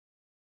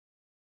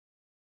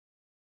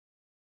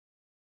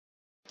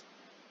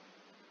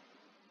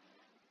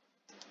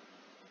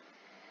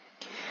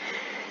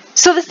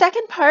So the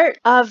second part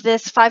of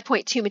this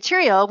 5.2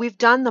 material, we've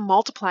done the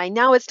multiplying.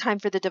 Now it's time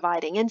for the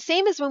dividing. And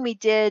same as when we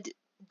did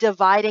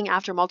dividing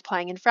after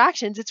multiplying in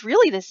fractions, it's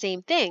really the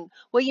same thing.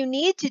 What you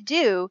need to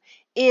do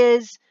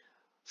is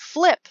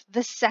flip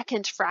the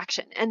second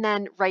fraction and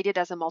then write it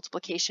as a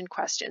multiplication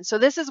question. So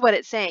this is what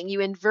it's saying.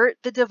 You invert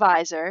the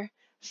divisor,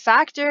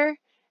 factor,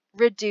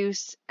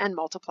 reduce, and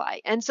multiply.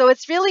 And so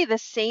it's really the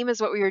same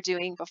as what we were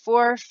doing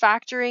before.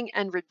 Factoring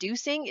and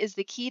reducing is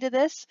the key to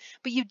this,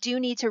 but you do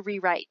need to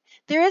rewrite.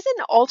 There is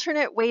an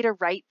alternate way to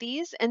write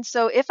these. And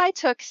so if I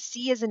took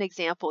C as an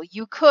example,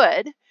 you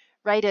could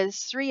write as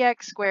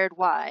 3x squared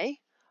y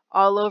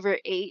all over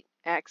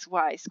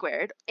 8xy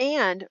squared,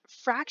 and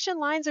fraction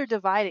lines are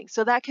dividing.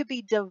 So that could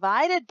be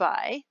divided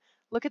by,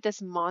 look at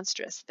this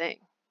monstrous thing.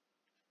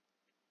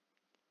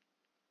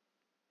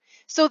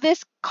 So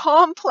this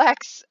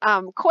complex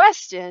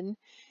question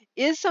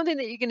is something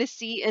that you're going to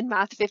see in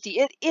Math 50.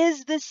 It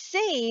is the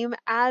same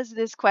as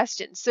this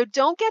question. So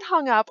don't get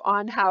hung up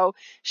on how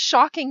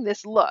shocking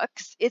this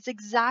looks. It's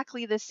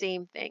exactly the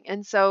same thing.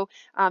 And so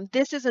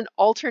this is an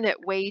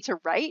alternate way to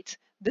write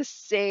the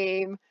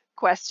same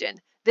question.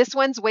 This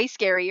one's way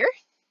scarier.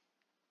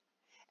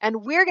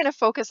 And we're going to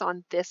focus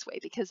on this way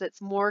because it's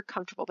more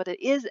comfortable, but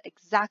it is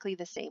exactly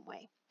the same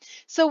way.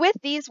 So with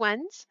these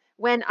ones,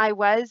 when I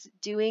was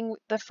doing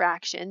the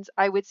fractions,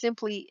 I would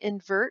simply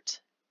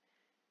invert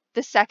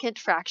the second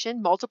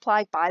fraction,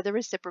 multiply by the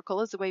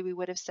reciprocal is the way we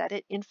would have said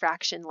it in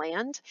fraction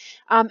land,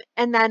 and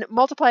then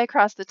multiply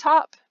across the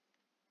top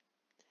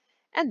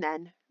and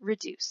then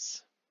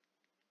reduce.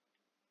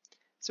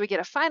 So we get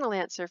a final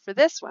answer for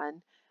this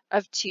one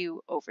of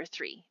 2 over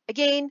 3.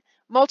 Again,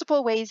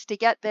 multiple ways to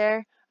get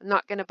there. I'm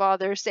not going to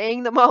bother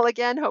saying them all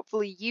again.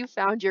 Hopefully you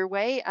found your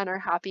way and are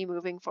happy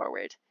moving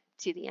forward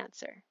to the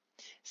answer.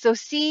 So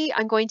C,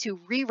 I'm going to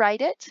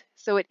rewrite it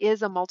so it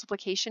is a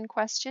multiplication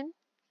question.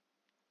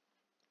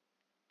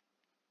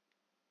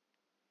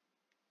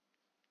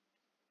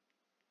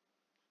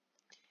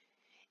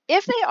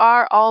 If they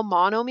are all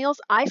monomials,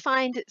 I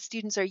find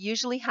students are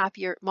usually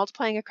happier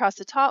multiplying across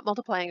the top,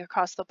 multiplying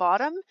across the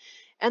bottom,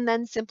 and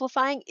then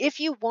simplifying.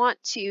 If you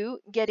want to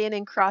get in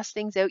and cross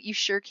things out, you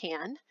sure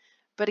can.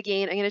 But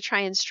again, I'm going to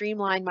try and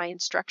streamline my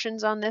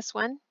instructions on this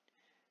one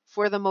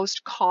for the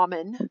most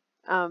common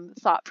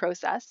thought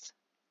process.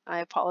 I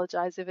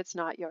apologize if it's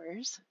not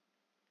yours.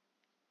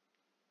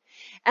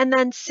 And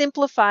then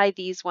simplify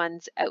these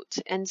ones out.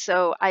 And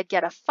so I'd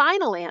get a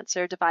final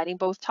answer dividing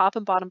both top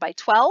and bottom by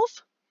 12.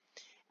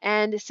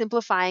 And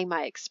simplifying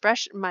my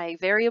expression, my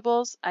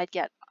variables, I'd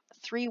get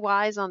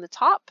 3y's on the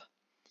top.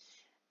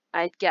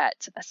 I'd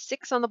get a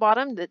 6 on the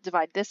bottom that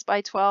divide this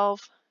by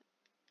 12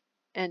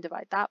 and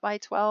divide that by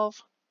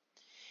 12.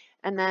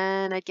 And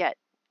then I'd get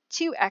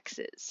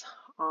 2x's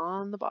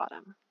on the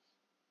bottom.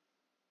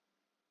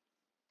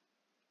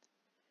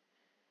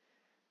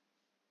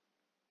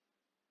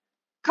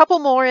 Couple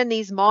more in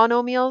these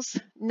monomials,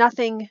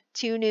 nothing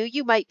too new.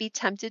 You might be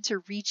tempted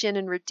to reach in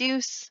and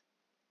reduce.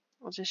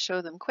 I'll just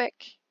show them quick.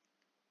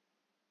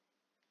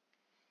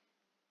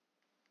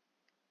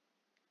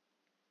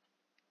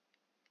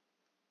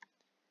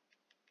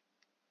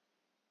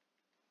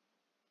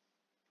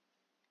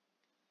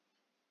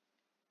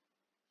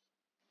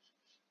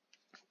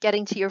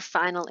 Getting to your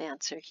final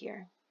answer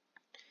here.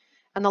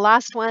 And the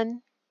last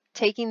one,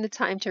 taking the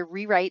time to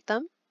rewrite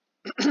them.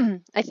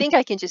 I think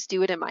I can just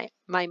do it in my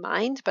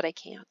mind, but I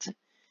can't.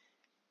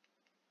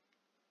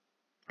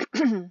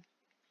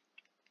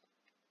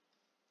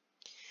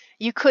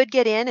 You could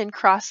get in and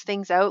cross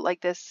things out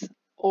like this,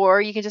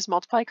 or you can just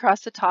multiply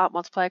across the top,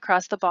 multiply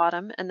across the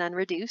bottom, and then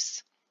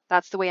reduce.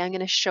 That's the way I'm going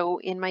to show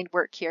in my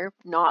work here,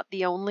 not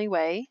the only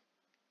way.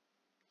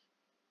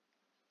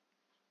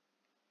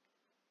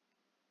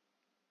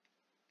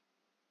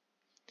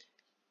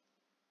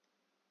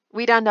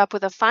 We'd end up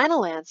with a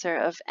final answer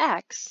of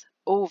x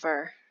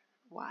over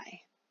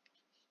y.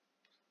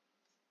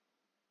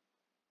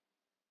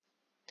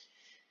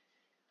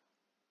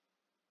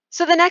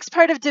 So the next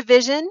part of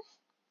division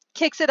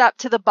kicks it up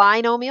to the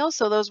binomial.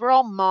 So those were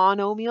all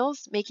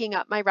monomials making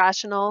up my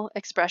rational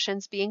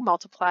expressions being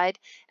multiplied.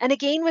 And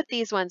again, with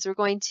these ones, we're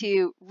going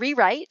to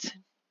rewrite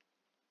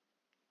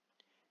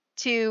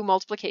to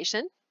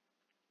multiplication.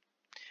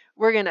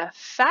 We're going to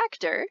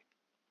factor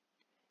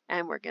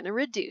and we're going to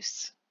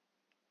reduce,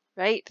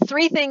 right?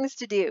 3 things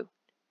to do.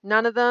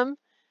 None of them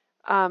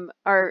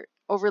are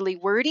overly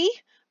wordy,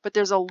 but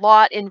there's a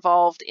lot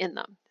involved in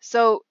them.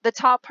 So the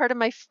top part of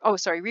my,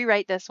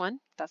 rewrite this one.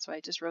 That's why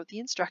I just wrote the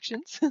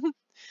instructions.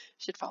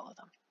 Should follow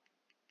them.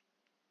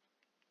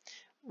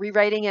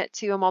 Rewriting it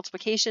to a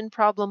multiplication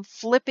problem,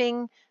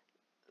 flipping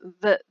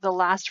the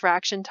last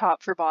fraction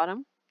top for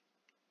bottom.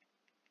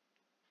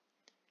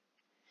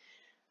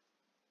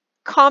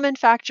 Common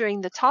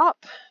factoring the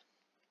top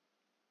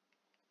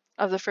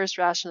of the first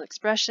rational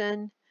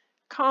expression,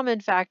 common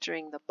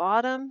factoring the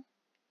bottom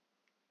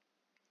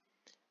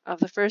of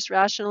the first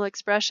rational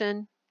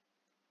expression,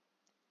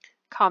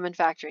 common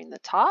factoring the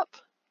top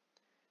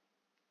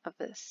of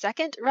the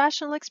second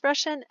rational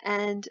expression,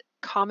 and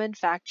common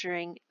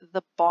factoring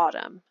the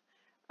bottom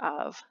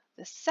of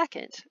the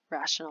second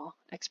rational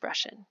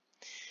expression.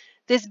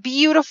 This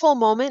beautiful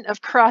moment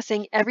of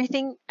crossing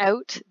everything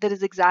out that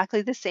is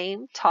exactly the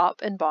same,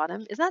 top and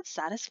bottom, isn't that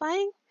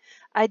satisfying?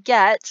 I'd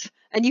get,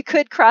 and you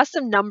could cross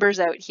some numbers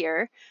out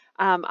here.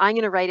 I'm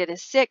going to write it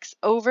as 6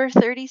 over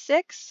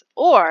 36,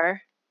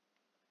 or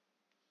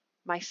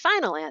my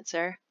final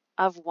answer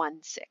of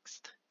 1/6.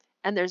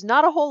 And there's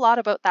not a whole lot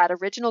about that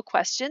original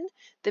question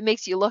that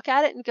makes you look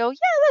at it and go,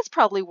 yeah, that's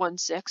probably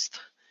 1/6.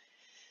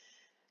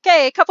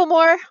 Okay, a couple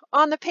more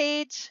on the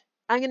page.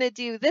 I'm going to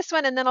do this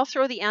one, and then I'll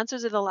throw the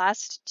answers of the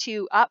last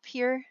two up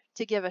here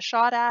to give a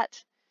shot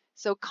at.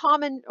 So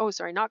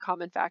not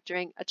common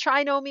factoring, a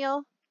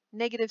trinomial,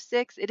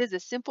 -6. It is a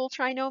simple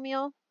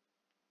trinomial.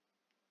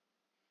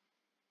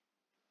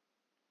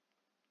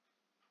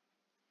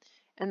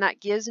 And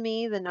that gives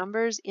me the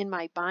numbers in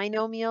my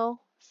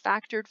binomial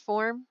factored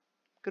form.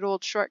 Good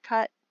old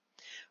shortcut.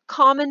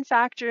 Common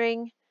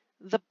factoring,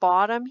 the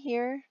bottom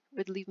here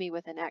would leave me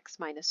with an x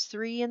minus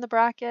 3 in the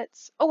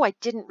brackets. Oh, I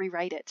didn't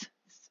rewrite it.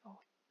 So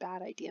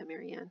bad idea,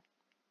 Marianne.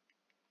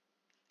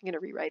 I'm going to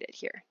rewrite it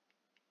here.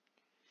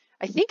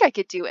 I think I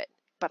could do it,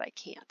 but I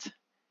can't.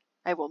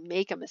 I will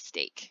make a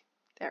mistake.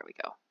 There we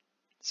go.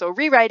 So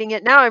rewriting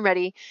it, now I'm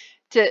ready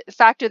to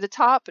factor the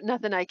top,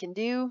 nothing I can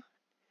do.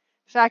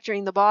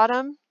 Factoring the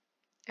bottom,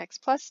 x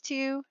plus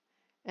 2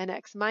 and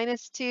x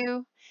minus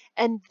 2.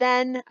 And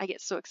then I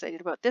get so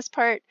excited about this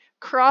part,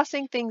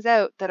 crossing things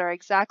out that are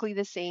exactly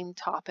the same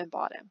top and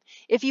bottom.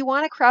 If you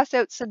want to cross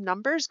out some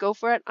numbers, go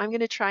for it. I'm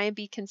going to try and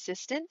be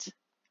consistent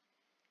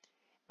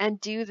and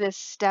do this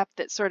step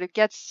that sort of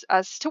gets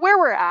us to where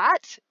we're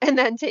at and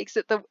then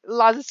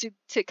allows us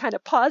to kind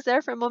of pause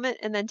there for a moment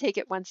and then take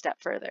it one step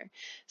further.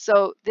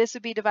 So this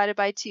would be divided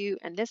by 2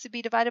 and this would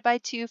be divided by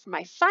 2 for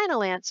my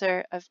final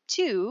answer of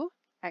 2x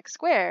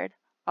squared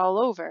all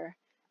over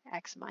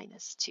x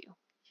minus 2.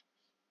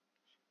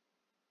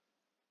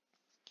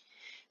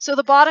 So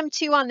the bottom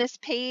two on this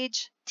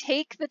page,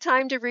 take the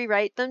time to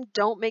rewrite them.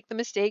 Don't make the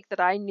mistake that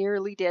I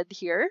nearly did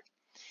here.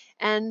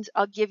 And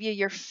I'll give you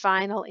your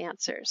final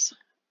answers.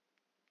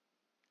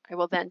 I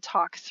will then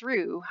talk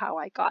through how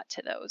I got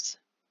to those.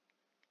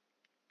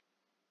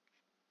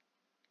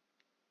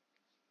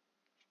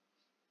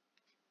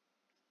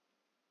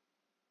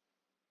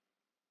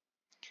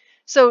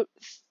 So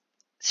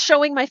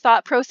showing my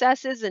thought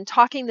processes and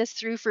talking this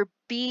through for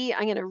B,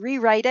 I'm going to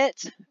rewrite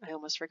it. I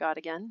almost forgot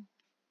again.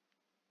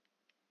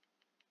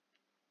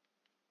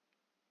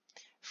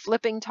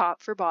 Flipping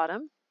top for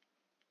bottom.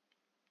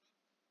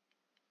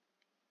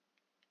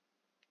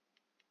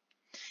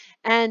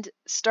 And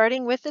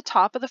starting with the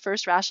top of the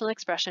first rational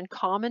expression,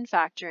 common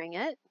factoring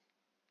it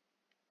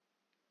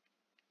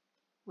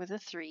with a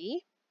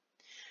 3.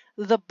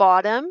 The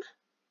bottom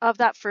of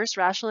that first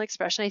rational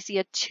expression, I see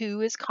a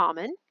 2 is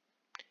common,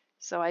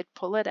 so I'd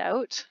pull it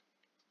out.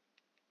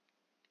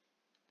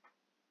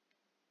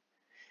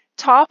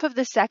 Top of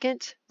the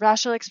second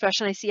rational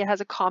expression, I see it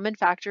has a common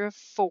factor of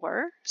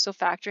 4, so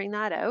factoring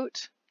that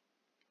out.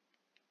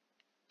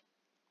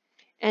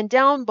 And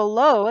down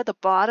below, at the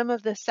bottom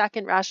of the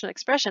second rational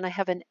expression, I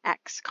have an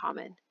x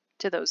common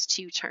to those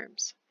two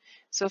terms.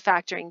 So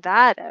factoring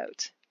that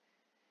out,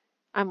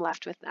 I'm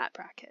left with that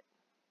bracket.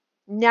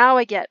 Now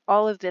I get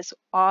all of this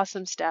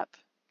awesome step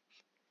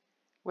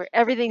where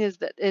everything is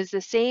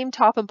the same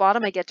top and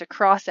bottom. I get to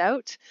cross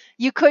out.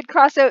 You could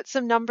cross out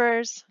some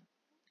numbers.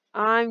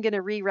 I'm going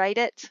to rewrite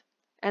it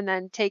and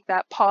then take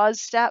that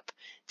pause step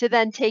to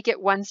then take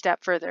it one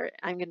step further.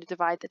 I'm going to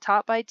divide the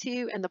top by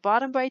 2 and the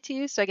bottom by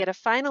 2, so I get a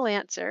final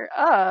answer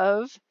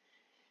of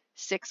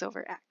 6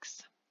 over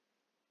x.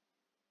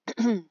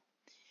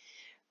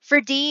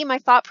 For D, my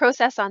thought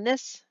process on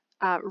this,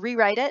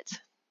 rewrite it.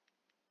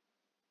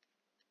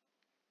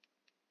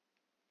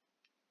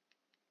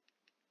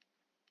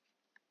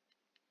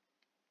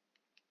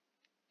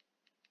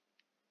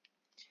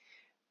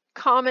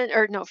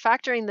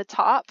 Factoring the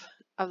top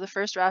of the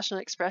first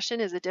rational expression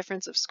is a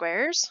difference of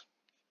squares.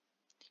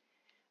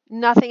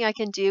 Nothing I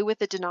can do with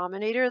the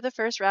denominator of the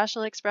first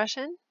rational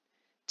expression.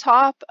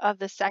 Top of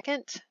the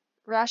second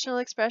rational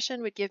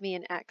expression would give me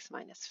an x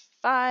minus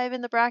 5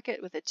 in the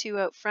bracket with a 2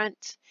 out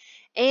front.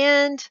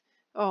 And,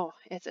 oh,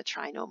 it's a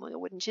trinomial,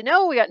 wouldn't you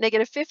know? We got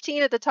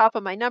 -15 at the top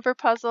of my number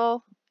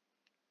puzzle.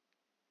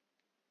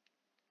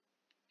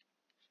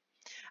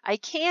 I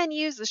can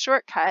use the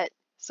shortcut,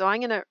 so I'm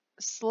going to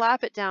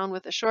slap it down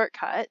with a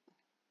shortcut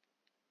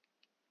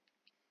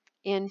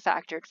in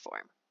factored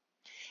form.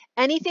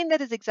 Anything that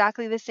is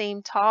exactly the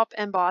same top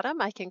and bottom,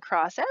 I can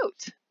cross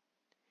out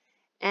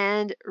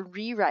and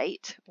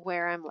rewrite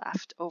where I'm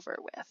left over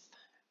with,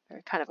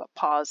 or kind of a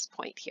pause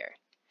point here.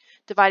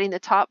 Dividing the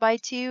top by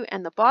 2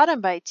 and the bottom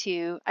by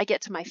 2, I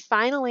get to my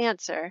final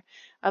answer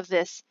of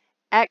this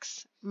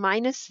x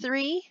minus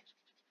 3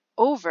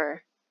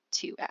 over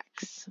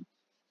 2x.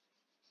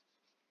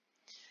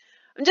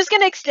 I'm just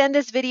going to extend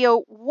this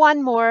video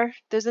one more.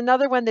 There's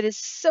another one that is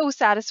so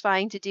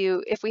satisfying to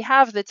do. If we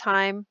have the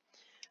time,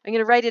 I'm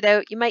going to write it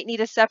out. You might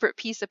need a separate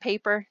piece of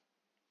paper.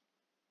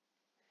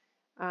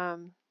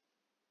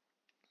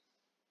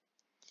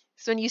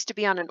 This one used to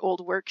be on an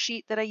old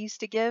worksheet that I used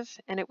to give,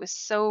 and it was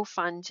so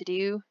fun to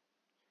do.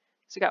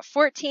 So we got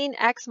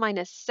 14x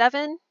minus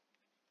 7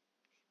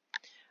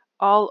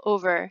 all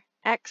over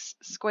x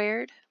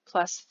squared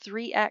plus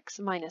 3x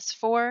minus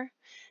 4.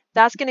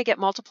 That's going to get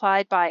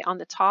multiplied by, on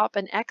the top,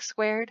 an x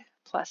squared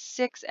plus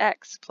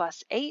 6x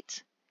plus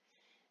 8.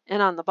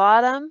 And on the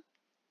bottom,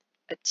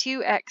 a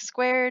 2x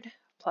squared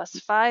plus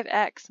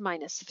 5x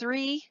minus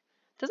 3.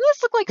 Doesn't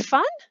this look like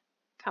fun?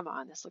 Come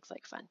on, this looks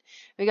like fun.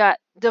 We got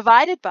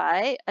divided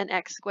by an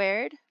x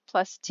squared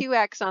plus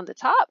 2x on the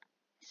top.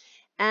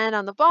 And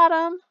on the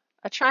bottom,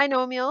 a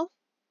trinomial,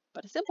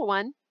 but a simple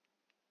one.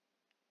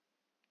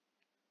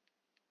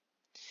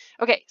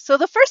 Okay, so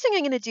the first thing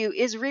I'm going to do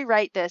is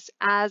rewrite this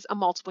as a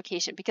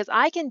multiplication because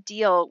I can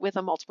deal with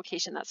a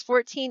multiplication. That's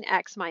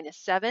 14x minus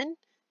 7.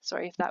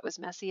 Sorry if that was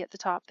messy at the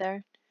top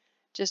there.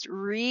 Just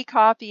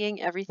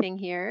recopying everything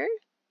here,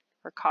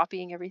 or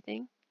copying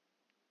everything.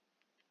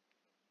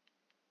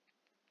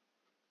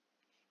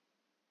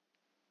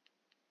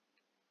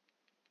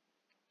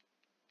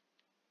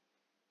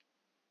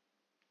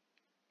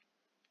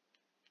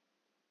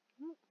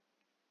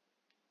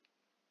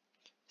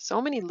 So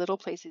many little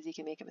places you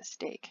can make a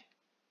mistake.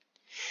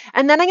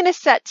 And then I'm going to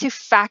set to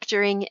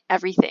factoring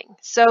everything.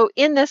 So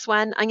in this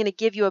one, I'm going to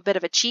give you a bit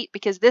of a cheat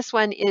because this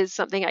one is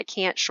something I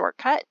can't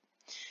shortcut.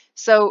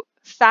 So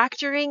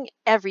factoring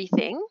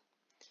everything,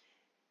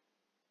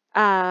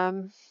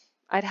 I'd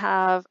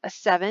have a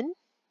 7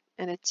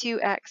 and a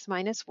 2x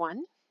minus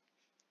 1.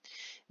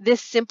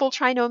 This simple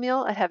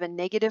trinomial, I'd have a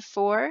negative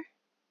 4.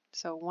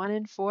 So 1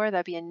 and 4,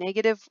 that'd be a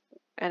negative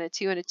and a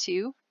 2 and a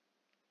 2.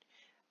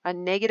 A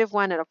negative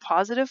 1 and a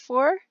positive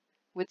 4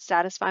 would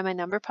satisfy my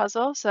number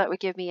puzzle. So that would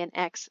give me an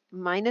x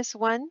minus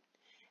 1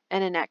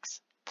 and an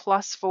x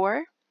plus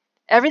 4.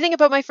 Everything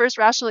about my first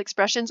rational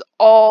expression's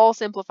all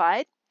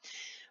simplified.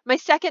 My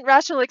second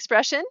rational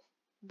expression,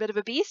 a bit of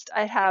a beast,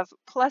 I have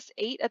plus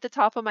 8 at the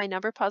top of my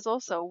number puzzle.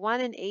 So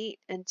 1 and 8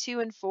 and 2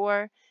 and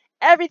 4.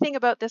 Everything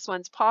about this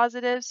one's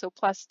positive. So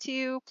plus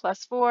 2,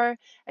 plus 4.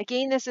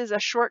 Again, this is a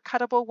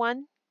shortcuttable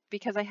one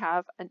because I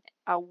have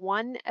a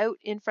 1 out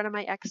in front of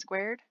my x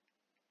squared.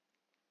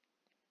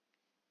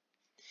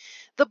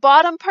 The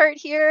bottom part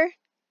here,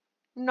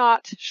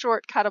 not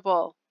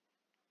shortcuttable.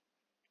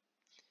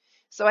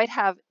 So I'd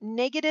have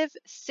negative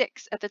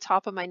 6 at the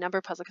top of my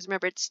number puzzle, because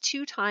remember, it's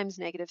 2 times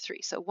negative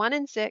 3. So 1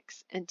 and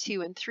 6 and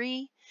 2 and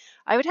 3.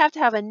 I would have to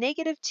have a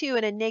negative 2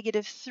 and a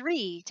negative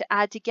 3 to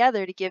add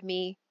together to give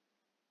me,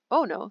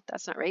 oh no,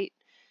 that's not right.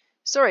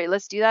 Sorry,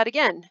 let's do that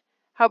again.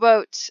 How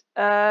about,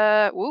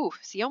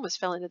 see, you almost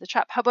fell into the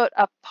trap. How about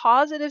a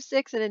positive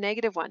 6 and a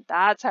negative 1?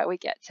 That's how we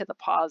get to the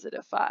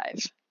positive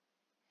 5.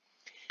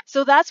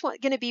 So that's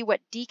going to be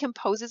what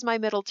decomposes my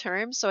middle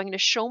term. So I'm going to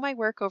show my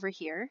work over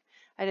here.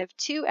 I'd have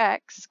 2x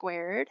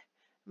squared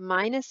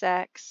minus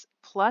x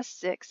plus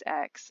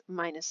 6x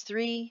minus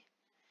 3.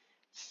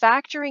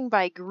 Factoring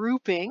by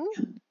grouping.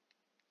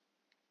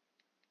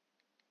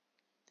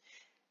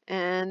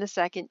 And the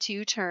second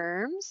two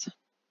terms.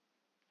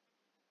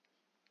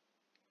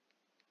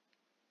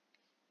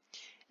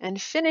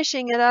 And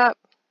finishing it up.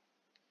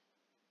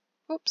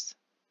 Oops.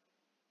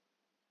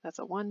 That's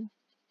a 1.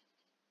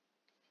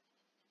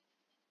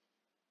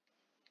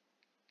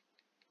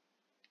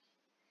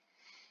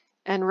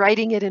 And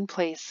writing it in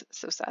place.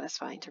 So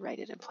satisfying to write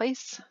it in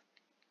place.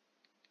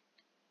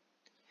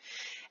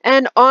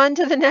 And on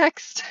to the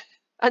next.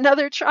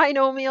 Another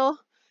trinomial.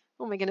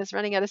 Oh my goodness,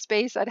 running out of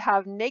space. I'd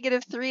have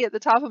negative 3 at the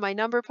top of my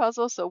number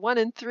puzzle. So 1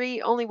 and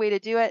 3, only way to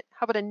do it.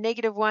 How about a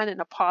negative 1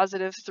 and a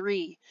positive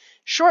 3?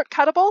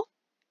 Shortcuttable.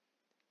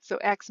 So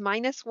x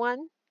minus 1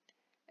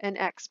 and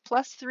x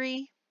plus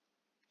 3.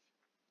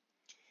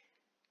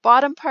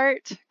 Bottom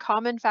part,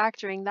 common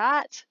factoring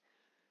that.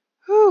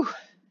 Whew.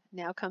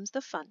 Now comes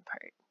the fun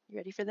part. You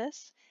ready for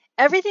this?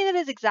 Everything that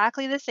is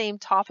exactly the same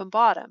top and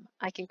bottom,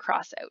 I can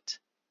cross out.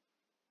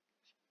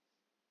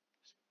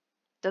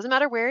 Doesn't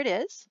matter where it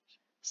is,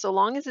 so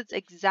long as it's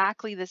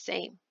exactly the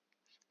same,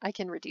 I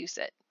can reduce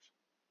it.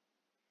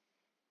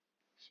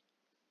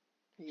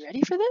 Are you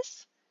ready for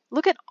this?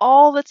 Look at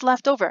all that's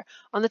left over.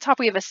 On the top,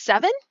 we have a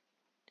 7,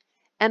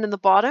 and on the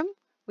bottom,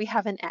 we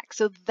have an x.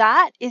 So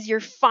that is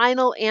your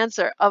final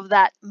answer of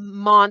that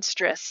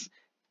monstrous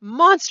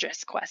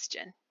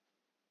question.